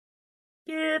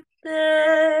Give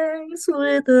thanks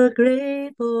with a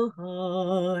grateful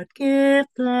heart. Give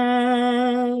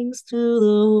thanks to the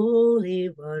Holy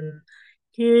One.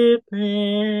 Give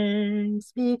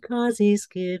thanks because He's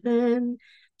given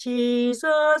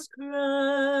Jesus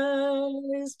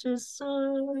Christ, His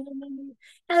Son.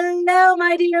 Hello,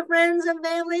 my dear friends and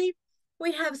family.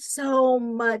 We have so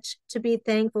much to be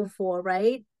thankful for,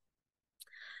 right?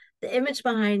 The image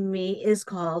behind me is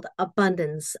called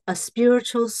Abundance, a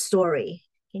spiritual story.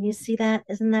 Can you see that?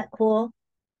 Isn't that cool?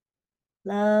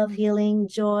 Love, healing,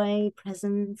 joy,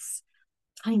 presence,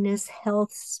 kindness,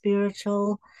 health,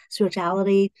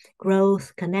 spirituality,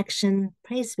 growth, connection.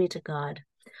 Praise be to God.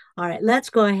 All right,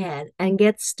 let's go ahead and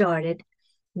get started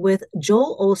with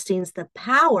Joel Osteen's The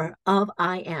Power of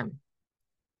I Am.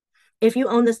 If you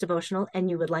own this devotional and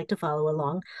you would like to follow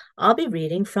along, I'll be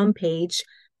reading from page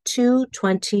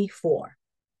 224.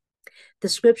 The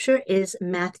scripture is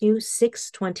Matthew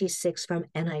 6:26 from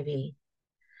NIV.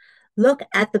 Look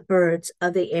at the birds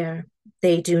of the air.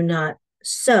 They do not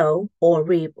sow or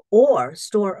reap or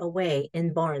store away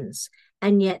in barns,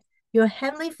 and yet your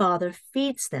heavenly Father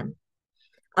feeds them.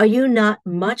 Are you not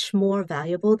much more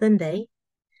valuable than they?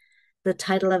 The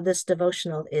title of this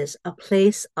devotional is A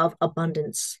Place of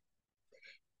Abundance.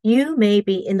 You may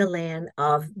be in the land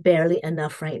of barely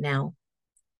enough right now.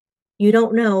 You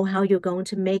don't know how you're going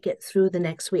to make it through the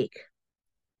next week.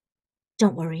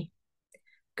 Don't worry.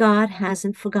 God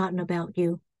hasn't forgotten about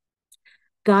you.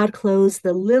 God clothes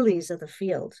the lilies of the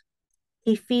field.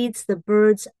 He feeds the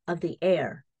birds of the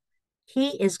air.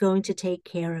 He is going to take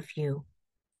care of you.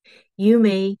 You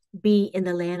may be in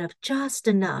the land of just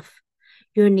enough.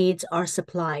 Your needs are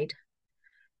supplied.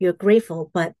 You're grateful,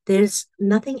 but there's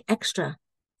nothing extra.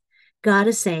 God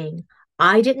is saying,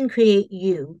 I didn't create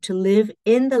you to live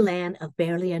in the land of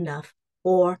barely enough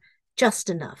or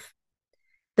just enough.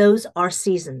 Those are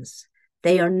seasons.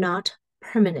 They are not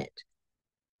permanent.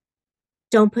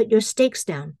 Don't put your stakes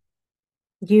down.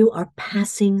 You are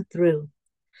passing through.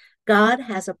 God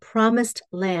has a promised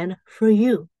land for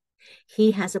you.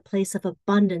 He has a place of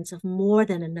abundance of more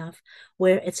than enough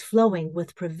where it's flowing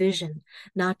with provision,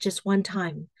 not just one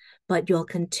time, but you'll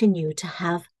continue to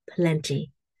have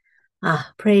plenty.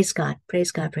 Ah, praise God, praise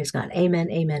God, praise God.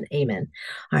 Amen, amen, amen.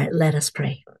 All right, let us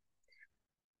pray.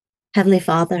 Heavenly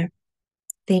Father,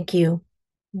 thank you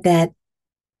that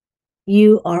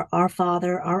you are our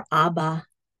Father, our Abba,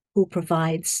 who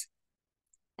provides.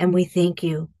 And we thank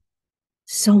you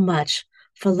so much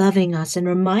for loving us and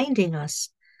reminding us,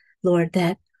 Lord,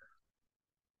 that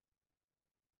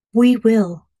we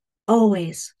will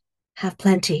always have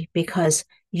plenty because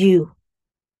you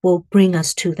will bring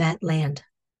us to that land,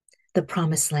 the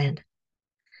promised land.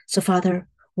 So, Father,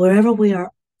 wherever we are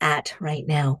at right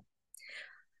now,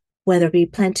 whether it be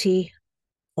plenty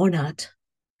or not,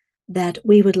 that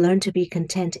we would learn to be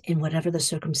content in whatever the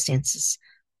circumstances,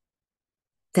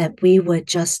 that we would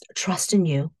just trust in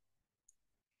you,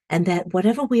 and that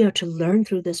whatever we are to learn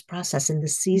through this process in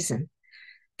this season,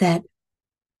 that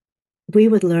we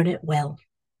would learn it well,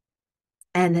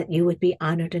 and that you would be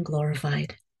honored and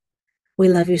glorified. We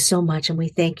love you so much, and we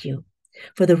thank you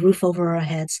for the roof over our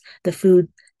heads, the food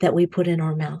that we put in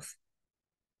our mouth.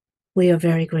 We are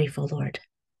very grateful, Lord.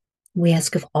 We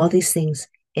ask of all these things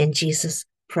in Jesus'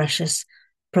 precious,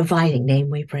 providing name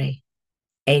we pray.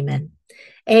 Amen.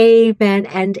 Amen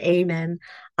and amen.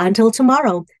 Until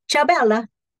tomorrow. Ciao, Bella.